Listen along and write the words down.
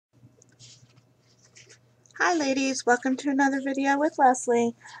Hi ladies, welcome to another video with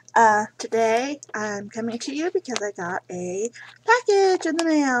Leslie. Today I'm coming to you because I got a package in the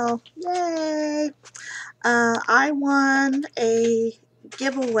mail. Yay! I won a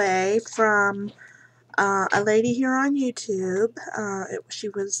giveaway from a lady here on YouTube. She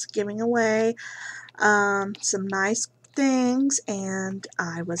was giving away some nice things and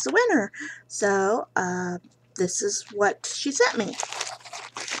I was the winner. So this is what she sent me.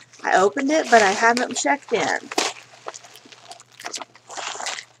 I opened it, but I haven't checked in.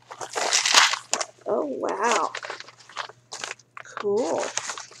 Oh, wow. Cool.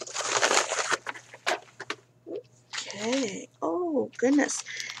 Okay. Oh, goodness.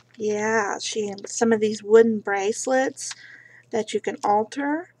 Yeah, she had some of these wooden bracelets that you can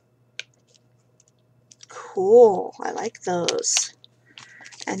alter. Cool. I like those.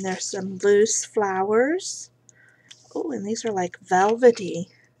 And there's some loose flowers. Oh, and these are like velvety.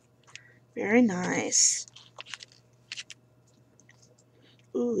 Very nice.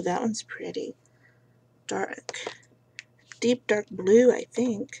 Ooh, that one's pretty. Deep dark blue, I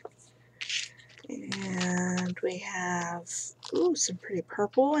think. And we have, ooh, some pretty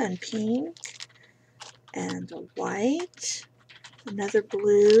purple and pink. And a white. Another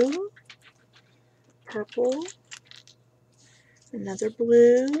blue. Purple. Another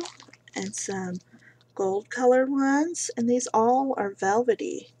blue. And some gold colored ones. And these all are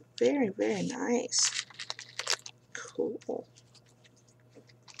velvety. Very, very nice. Cool.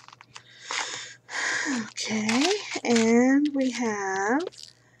 Okay, and we have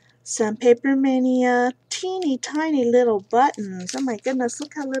some Paper Mania teeny tiny little buttons. Oh my goodness,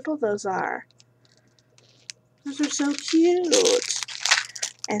 look how little those are. Those are so cute.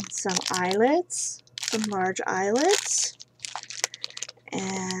 And some eyelets, some large eyelets,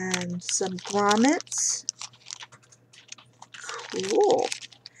 and some grommets. Cool.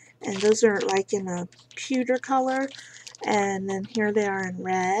 And those are like in a pewter color, and then here they are in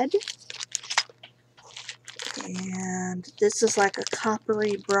red. And this is like a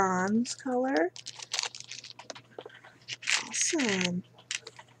coppery bronze color. Awesome.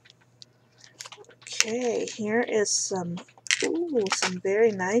 Okay, here is some, ooh, some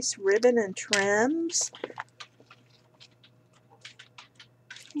very nice ribbon and trims.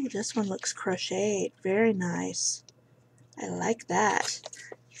 Ooh, this one looks crocheted. Very nice. I like that.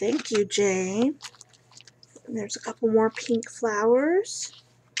 Thank you, Jayne. And there's a couple more pink flowers.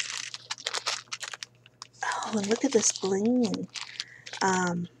 Oh, and look at this bling.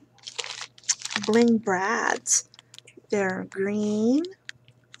 Bling brads. They're green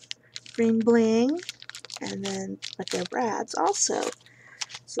bling, and then, but they're brads also.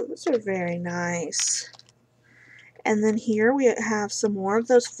 So those are very nice. And then here we have some more of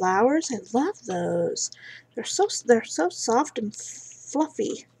those flowers. I love those. They're so soft and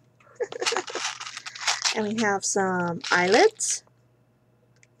fluffy. And we have some eyelets.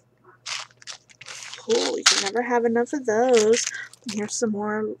 Cool, you can never have enough of those. And here's some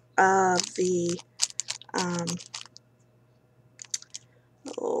more of the,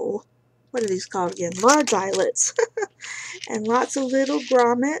 oh, what are these called again? Large eyelets. And lots of little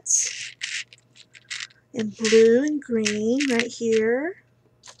grommets in blue and green right here.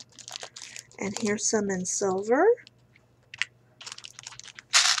 And here's some in silver.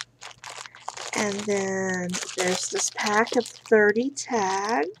 And then there's this pack of 30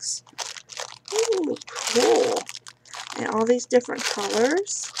 tags. Ooh, cool. And all these different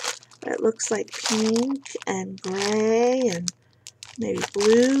colors. It looks like pink and gray and maybe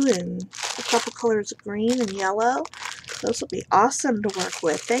blue and a couple colors of green and yellow. Those will be awesome to work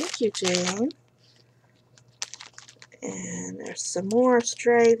with. Thank you, Jayne. And there's some more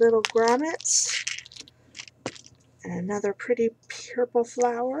stray little grommets. And another pretty purple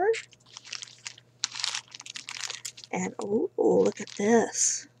flower. And oh, look at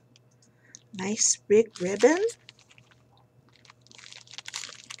this. Nice big ribbon.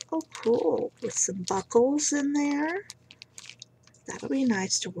 Oh, cool. With some buckles in there. That'll be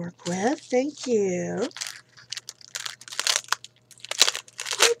nice to work with. Thank you.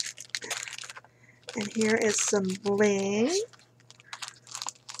 And here is some bling.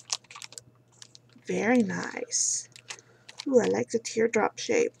 Very nice. Ooh, I like the teardrop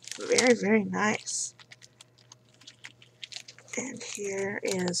shape. Very, very nice. And here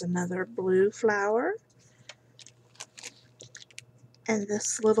is another blue flower. And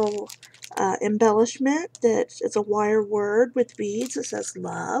this little embellishment that is a wire word with beads. It says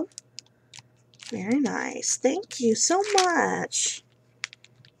love. Very nice. Thank you so much.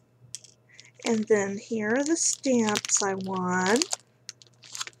 And then here are the stamps I won.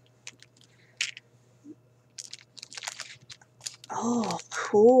 Oh,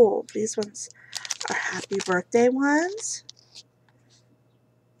 cool. These ones our happy birthday ones.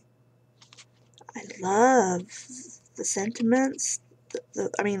 I love the sentiments,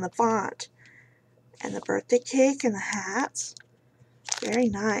 the font, and the birthday cake and the hats. Very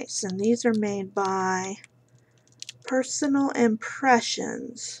nice. And these are made by Personal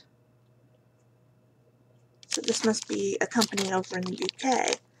Impressions. So this must be a company over in the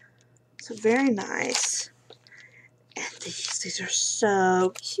UK. So very nice. And these are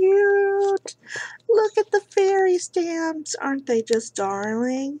so cute. Look at the fairy stamps. Aren't they just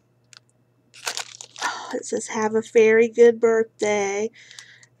darling? Oh, it says, have a very good birthday.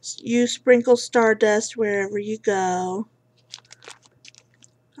 You sprinkle stardust wherever you go.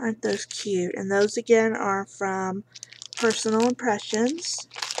 Aren't those cute? And those again are from Personal Impressions.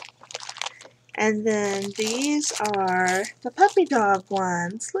 And then these are the puppy dog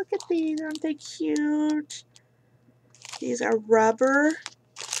ones. Look at these. Aren't they cute? These are rubber,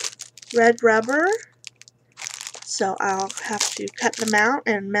 red rubber. So I'll have to cut them out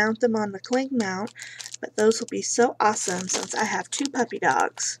and mount them on the cling mount. But those will be so awesome since I have 2 puppy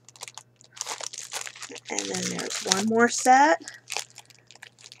dogs. And then there's one more set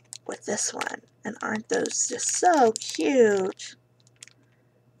with this one. And aren't those just so cute?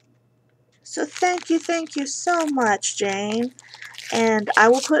 So thank you so much, Jayne. And I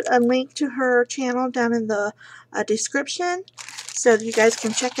will put a link to her channel down in the description so that you guys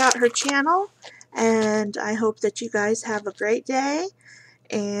can check out her channel. And I hope that you guys have a great day.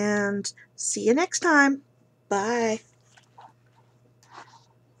 And see you next time. Bye.